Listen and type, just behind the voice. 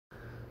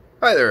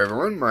Hi there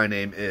everyone, my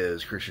name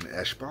is Christian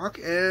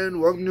Eschbach, and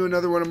welcome to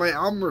another one of my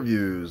album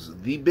reviews.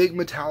 The big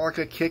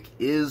Metallica kick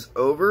is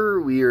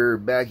over. We are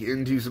back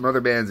into some other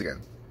bands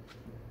again.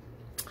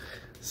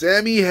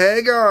 Sammy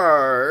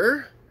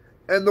Hagar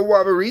and the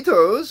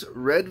Wabaritos,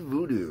 Red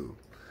Voodoo.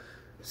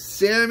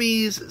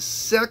 Sammy's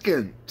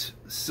second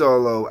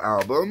solo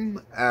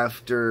album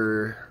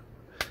after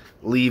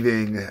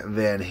leaving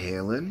Van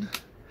Halen.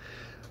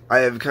 I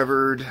have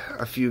covered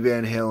a few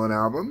Van Halen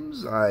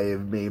albums. I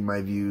have made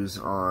my views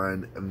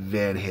on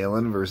Van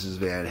Halen versus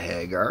Van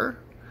Hagar.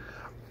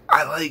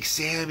 I like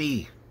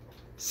Sammy.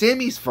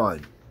 Sammy's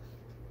fun.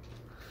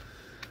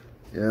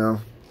 You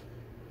know?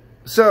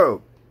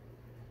 So,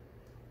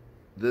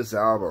 this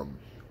album,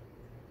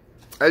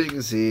 as you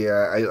can see,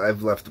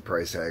 I've left the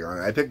price tag on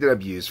it. I picked it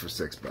up used for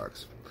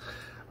 $6.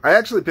 I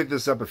actually picked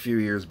this up a few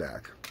years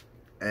back.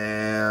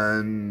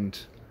 And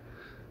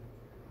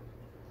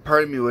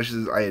part of me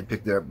wishes I had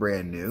picked it up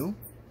brand new.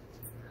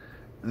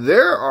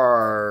 There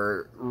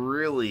are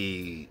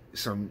really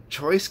some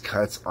choice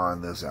cuts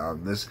on this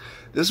album. This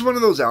is one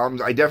of those albums,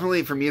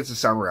 for me, it's a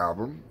summer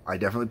album. I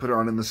definitely put it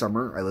on in the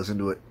summer. I listen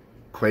to it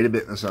quite a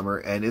bit in the summer,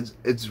 and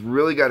it's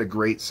really got a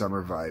great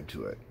summer vibe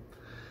to it.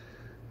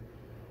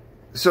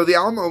 So the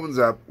album opens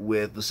up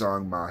with the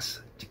song Mas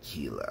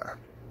Tequila.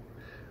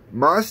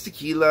 Mas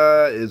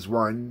Tequila is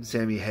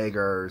Sammy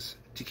Hagar's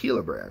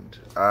tequila brand.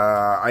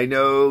 I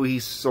know he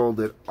sold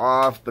it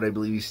off, but I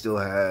believe he still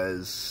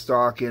has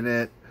stock in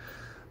it.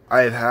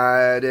 I've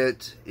had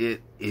it.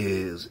 It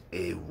is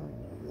a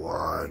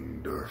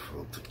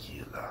wonderful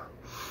tequila.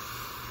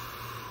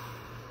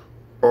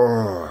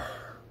 Oh,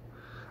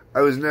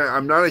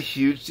 I'm not a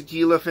huge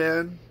tequila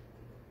fan,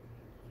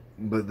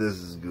 but this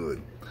is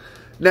good.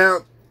 Now,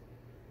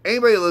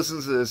 anybody who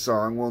listens to this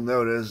song will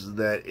notice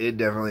that it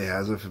definitely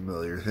has a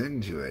familiar thing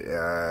to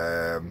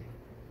it.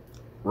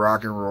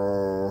 Rock and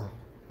Roll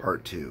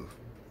Part 2.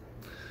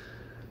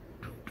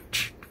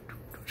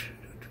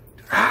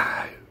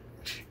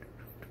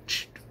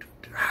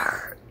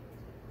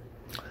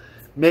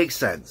 Makes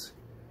sense.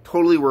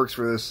 Totally works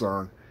for this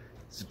song.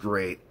 It's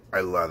great.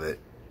 I love it.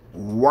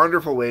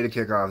 Wonderful way to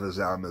kick off this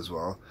album as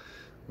well.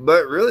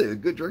 But really, a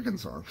good drinking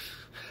song.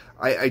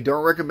 I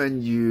don't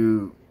recommend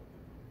you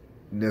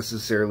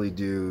necessarily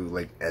do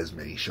like as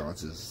many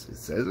shots as it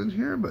says in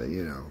here, but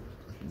you know,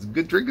 it's a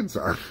good drinking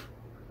song.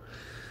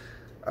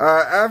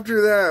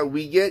 After that,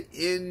 we get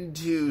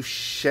into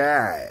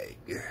Shag.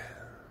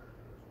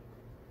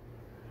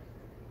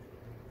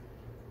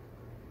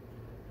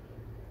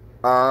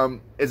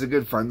 It's a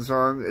good fun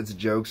song. It's a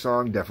joke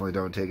song. Definitely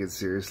don't take it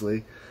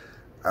seriously.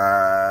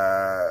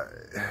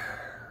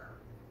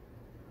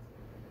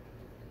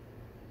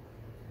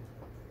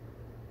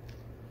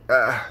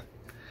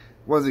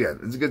 Once again,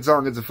 it's a good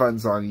song. It's a fun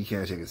song. You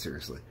can't take it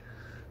seriously.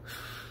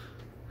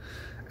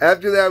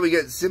 After that, we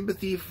get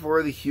Sympathy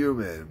for the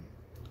Human.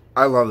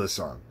 I love this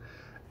song.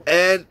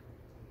 And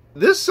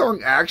this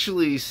song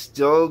actually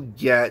still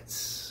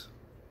gets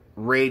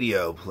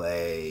radio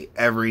play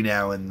every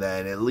now and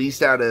then, at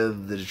least out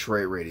of the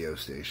Detroit radio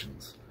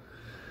stations.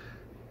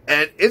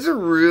 And it's a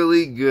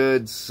really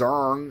good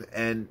song,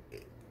 and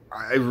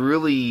I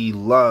really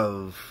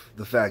love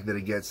the fact that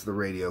it gets the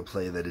radio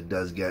play that it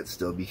does get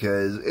still,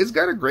 because it's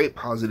got a great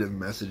positive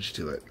message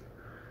to it.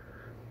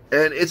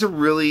 And it's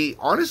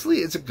honestly,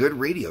 it's a good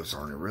radio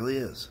song. It really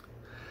is.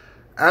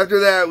 After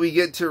that, we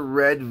get to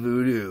Red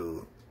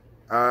Voodoo.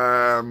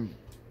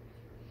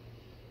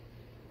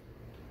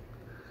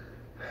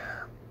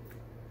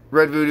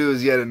 Red Voodoo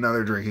is yet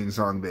another drinking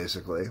song,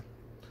 basically.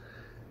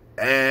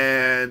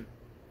 And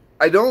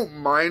I don't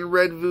mind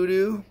Red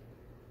Voodoo.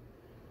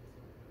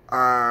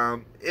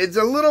 It's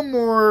a little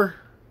more,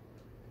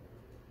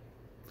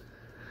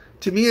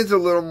 to me, it's a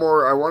little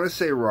more, I want to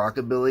say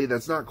rockabilly.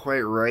 That's not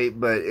quite right,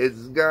 but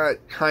it's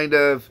got kind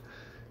of,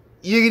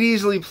 you could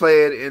easily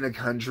play it in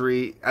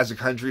as a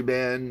country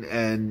band,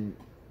 and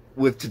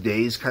with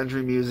today's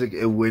country music,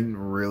 it wouldn't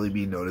really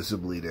be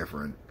noticeably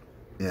different.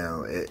 You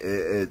know,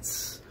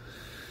 it's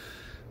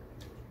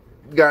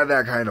got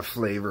that kind of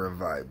flavor and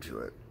vibe to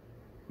it.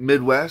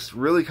 Midwest,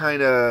 really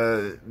kind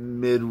of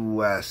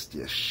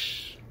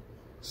Midwest-ish,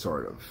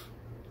 sort of.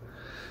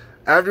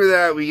 After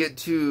that, we get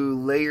to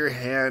Lay Your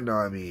Hand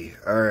on Me.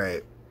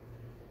 Alright,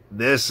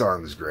 this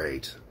song's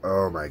great.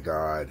 Oh my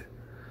god.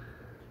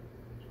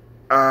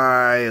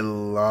 I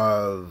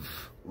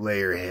love Lay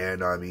Your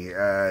Hand on Me.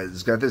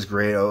 It's got this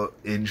great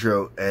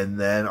intro, and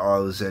then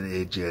all of a sudden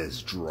it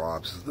just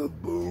drops the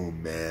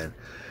boom, man.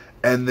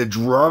 And the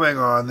drumming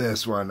on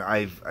this one,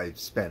 I've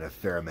spent a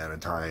fair amount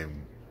of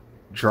time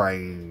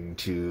trying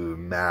to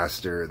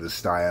master the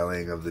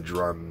styling of the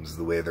drums,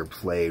 the way they're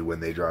played when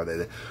they draw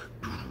that.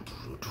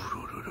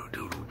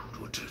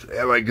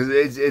 Like, cause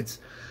it's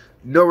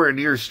nowhere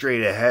near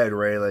straight ahead,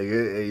 right? Like,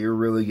 you're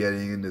really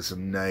getting into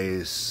some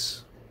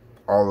nice,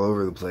 all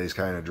over the place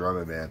kind of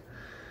drumming, man.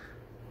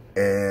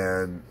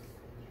 And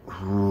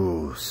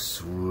ooh,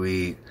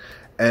 sweet.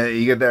 And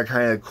you get that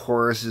kind of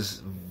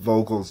chorus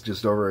vocals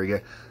just over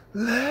again.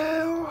 Lay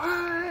your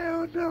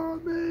hand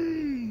on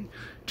me.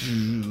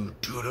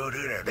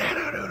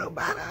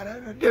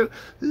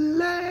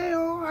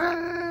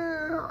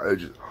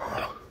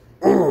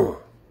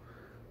 Oh,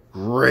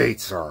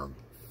 great song.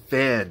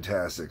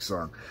 Fantastic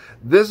song.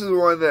 This is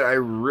one that I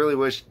really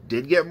wish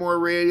did get more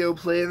radio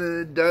play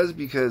than it does,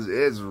 because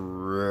it's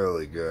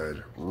really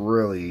good.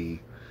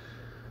 Really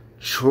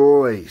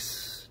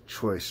choice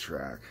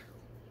track.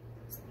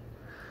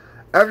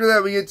 After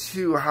that, we get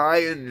to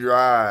High and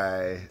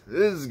Dry.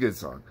 This is a good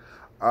song.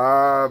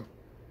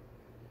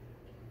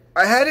 I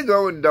had to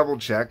go and double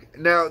check.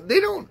 Now, they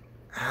don't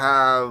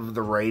have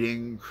the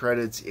writing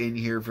credits in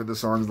here for the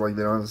songs. Like,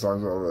 they don't have the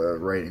songs with all the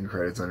writing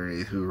credits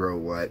underneath who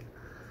wrote what.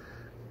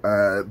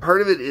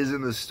 Part of it is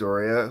in the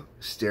story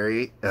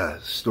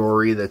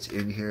that's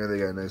in here. They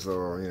got a nice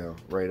little,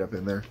 write up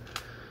in there.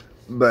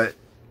 But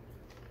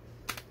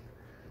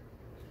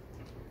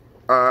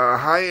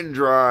High and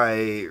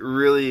Dry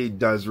really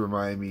does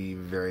remind me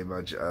very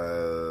much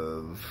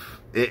of,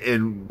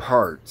 in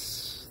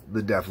parts,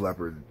 the Def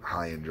Leppard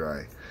High and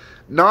Dry.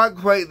 Not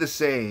quite the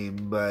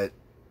same, but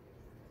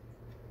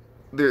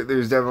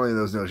there's definitely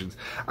those notions.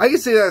 I can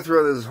say that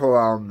throughout this whole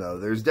album, though.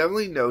 There's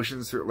definitely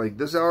notions through, like,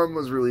 this album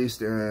was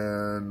released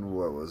in,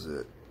 what was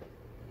it?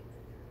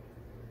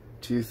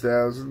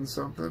 2000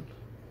 something?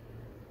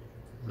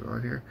 Is it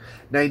on here?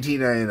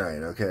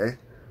 1999, okay.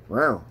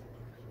 Wow.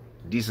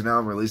 Decent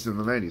album released in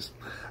the 90s.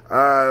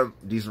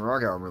 Decent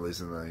rock album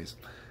released in the 90s.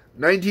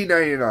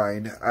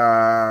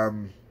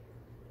 1999,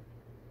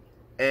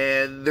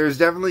 and there's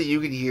definitely, you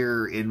can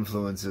hear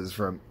influences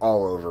from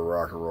all over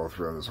rock and roll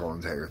throughout this whole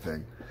entire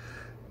thing.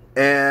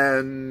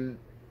 And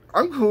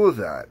I'm cool with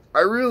that.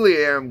 I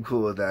really am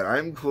cool with that.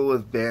 I'm cool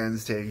with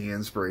bands taking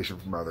inspiration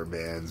from other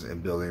bands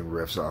and building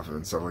riffs off of it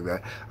and stuff like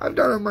that. I've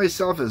done it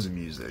myself as a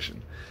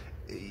musician.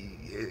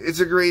 It's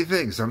a great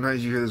thing.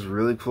 Sometimes you hear this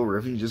really cool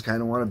riff and you just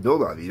kind of want to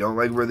build off it. You don't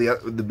like where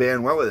the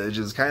band went with it. It's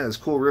just kind of this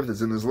cool riff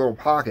that's in this little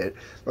pocket.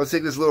 Let's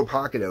take this little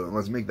pocket out and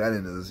let's make that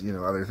into this,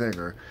 other thing.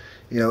 Or,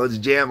 let's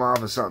jam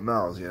off of something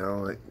else,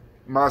 Like,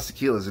 Mas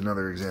Tequila is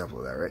another example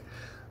of that,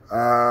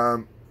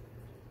 right?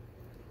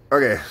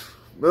 Okay,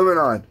 moving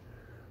on.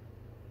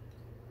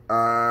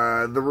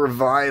 The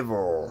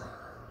Revival.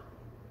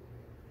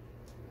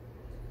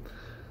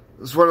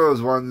 It's one of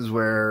those ones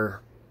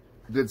where,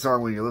 good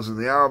song when you listen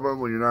to the album,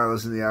 when you're not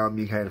listening to the album,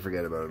 you kind of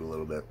forget about it a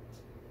little bit.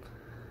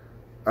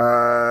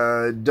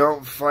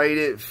 Don't Fight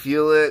It,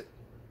 Feel It.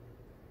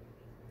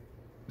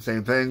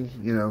 Same thing,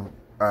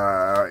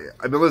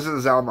 I've been listening to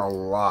this album a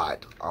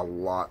lot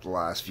the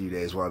last few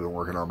days while I've been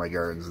working on my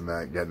gardens and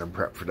that, getting them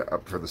prepped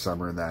up for the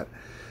summer and that.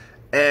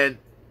 And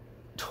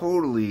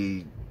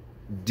totally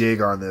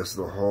dig on this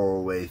the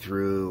whole way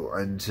through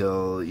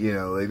until,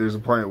 like, there's a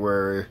point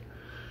where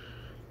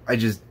I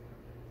just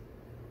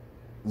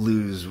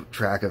lose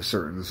track of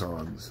certain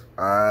songs.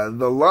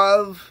 The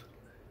Love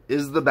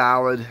is the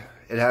ballad.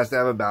 It has to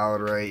have a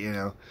ballad, right?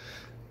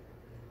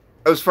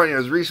 It was funny. I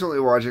was recently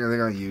watching, I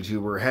think, on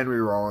YouTube where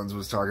Henry Rollins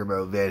was talking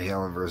about Van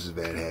Halen versus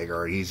Van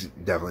Hagar. He's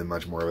definitely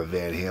much more of a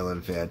Van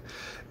Halen fan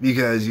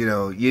because, you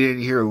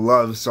didn't hear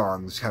love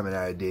songs coming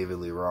out of David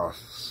Lee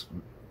Roth's,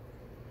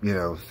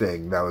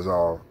 thing. That was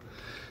all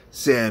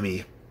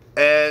Sammy.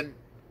 And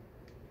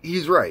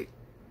he's right.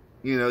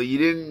 You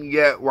didn't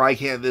get Why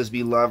Can't This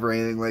Be Love or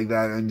anything like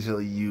that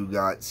until you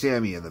got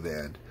Sammy in the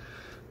band.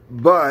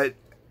 But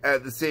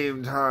at the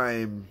same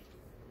time,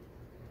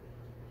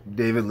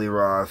 David Lee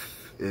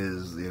Roth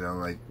is,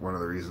 like one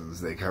of the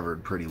reasons they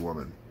covered Pretty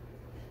Woman.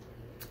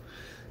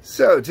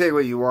 So, take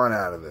what you want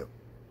out of it.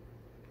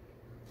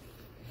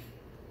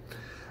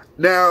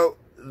 Now,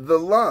 The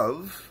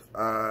Love,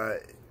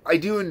 I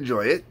do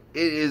enjoy it.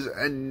 It is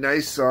a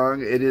nice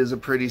song. It is a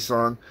pretty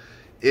song.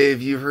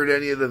 If you've heard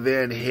any of the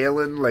Van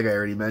Halen, like I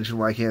already mentioned,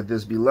 Why Can't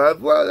This Be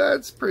Love? Well,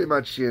 that's pretty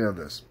much,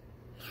 this.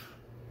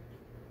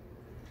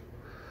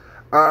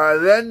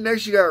 Then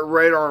next you got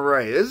Right on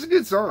Right. This is a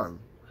good song.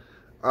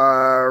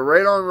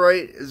 Right on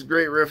Right is a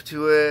great riff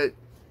to it.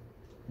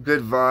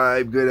 Good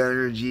vibe, good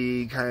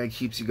energy, kind of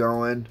keeps you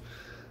going.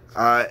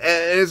 And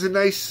it's a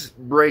nice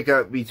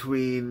breakup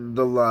between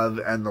The Love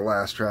and the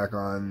last track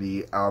on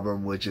the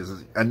album, which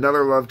is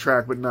another love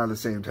track, but not the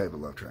same type of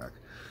love track.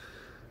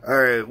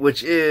 Alright,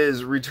 which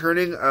is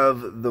Returning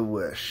of the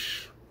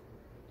Wish.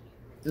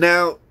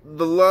 Now,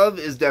 The Love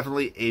is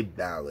definitely a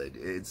ballad.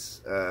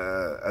 It's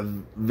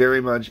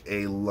very much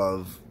a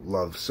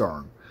love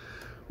song.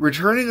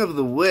 Returning of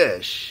the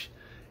Wish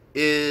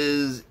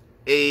is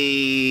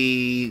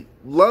a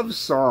love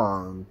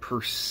song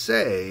per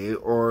se,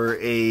 or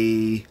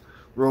a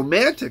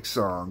romantic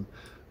song,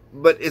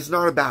 but it's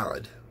not a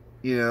ballad.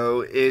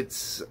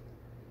 It's...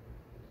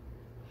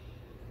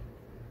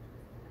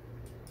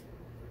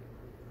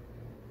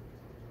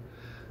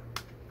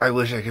 I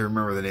wish I could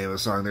remember the name of the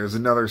song. There's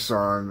another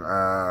song,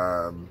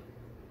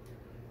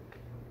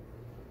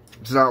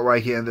 it's not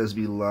Why Can't This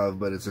Be Love,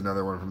 but it's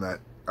another one from that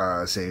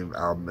same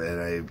album,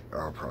 and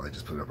I'll probably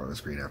just put it up on the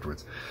screen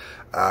afterwards,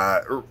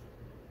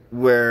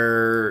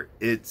 where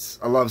it's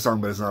a love song,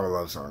 but it's not a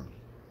love song,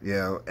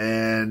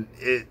 and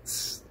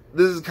this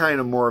is kind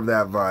of more of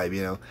that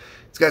vibe,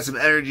 It's got some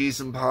energy,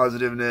 some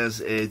positiveness.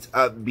 It's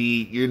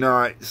upbeat. You're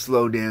not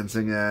slow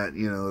dancing at,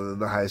 you know,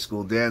 the high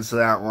school dance to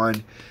that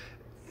one.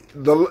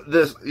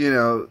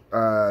 The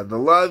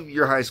Love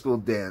Your High School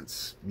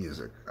Dance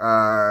music.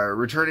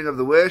 Returning of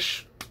the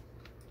Wish.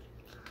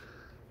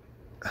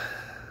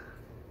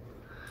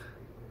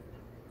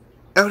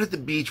 Out at the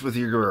beach with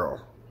your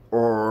girl.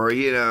 Or,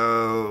 you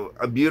know,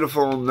 a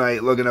beautiful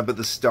night looking up at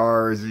the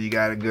stars and you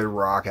got a good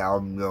rock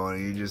album going.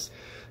 And you just,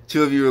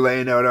 two of you are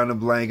laying out on a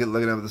blanket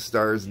looking up at the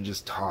stars and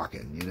just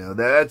talking, you know.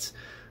 That's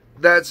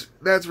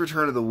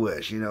Return of the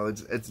Wish, you know.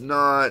 It's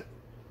not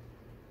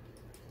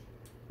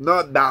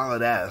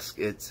ballad-esque.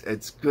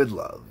 It's good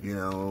love, you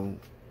know.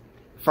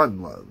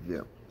 Fun love,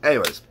 yeah.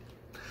 Anyways.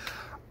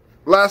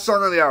 Last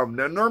song on the album.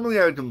 Now, normally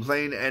I would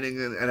complain ending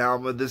an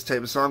album with this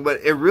type of song,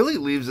 but it really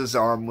leaves this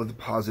album with a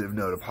positive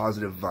note, a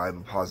positive vibe,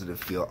 a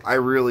positive feel. I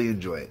really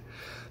enjoy it.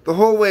 The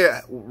whole way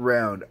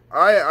around.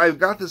 I've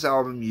got this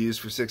album used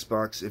for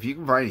 $6. If you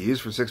can find it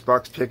used for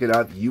 $6, pick it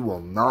up. You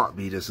will not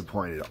be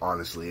disappointed,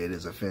 honestly. It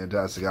is a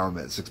fantastic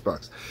album at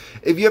 $6.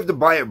 If you have to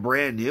buy it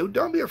brand new,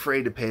 don't be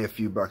afraid to pay a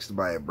few bucks to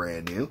buy it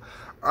brand new.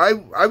 I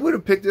would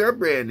have picked it up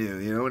brand new,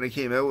 you know, when it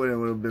came out, when it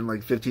would have been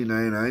like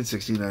 $15.99,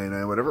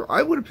 $16.99, whatever.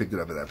 I would have picked it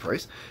up at that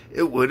price.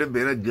 It would have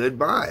been a good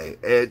buy.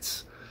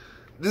 This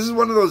is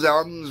one of those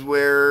albums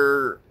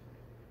where,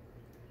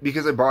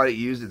 because I bought it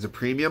used, it's a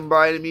premium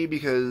buy to me,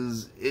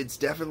 because it's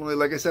definitely,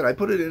 like I said, I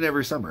put it in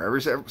every summer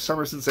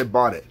since I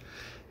bought it.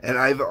 And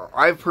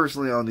I've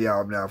personally owned the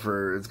album now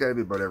for, it's got to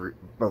be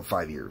about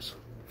 5 years,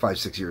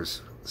 6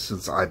 years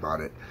since I bought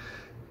it.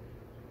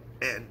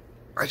 And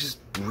I just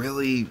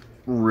really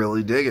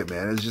dig it,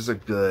 man. It's just a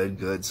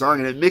good song,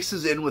 and it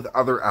mixes in with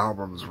other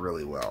albums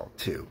really well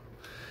too,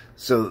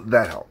 so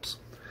that helps.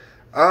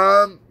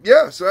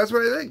 Yeah, so that's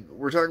what I think.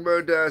 We're talking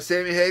about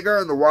Sammy Hagar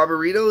and the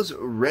Wabaritos,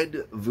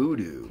 Red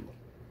Voodoo.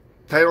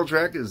 Title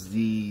track is,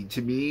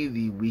 to me,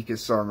 the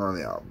weakest song on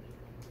the album.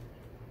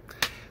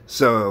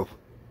 So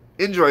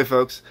enjoy,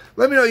 folks.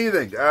 Let me know what you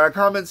think.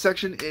 Comment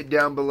section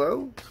down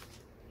below.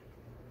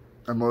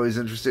 I'm always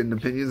interested in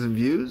opinions and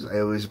views. I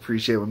always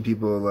appreciate when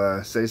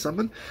people say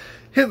something.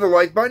 Hit the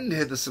like button,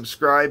 hit the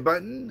subscribe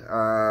button.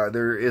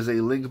 There is a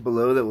link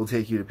below that will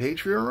take you to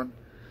Patreon.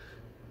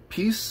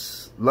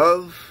 Peace,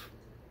 love,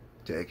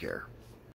 take care.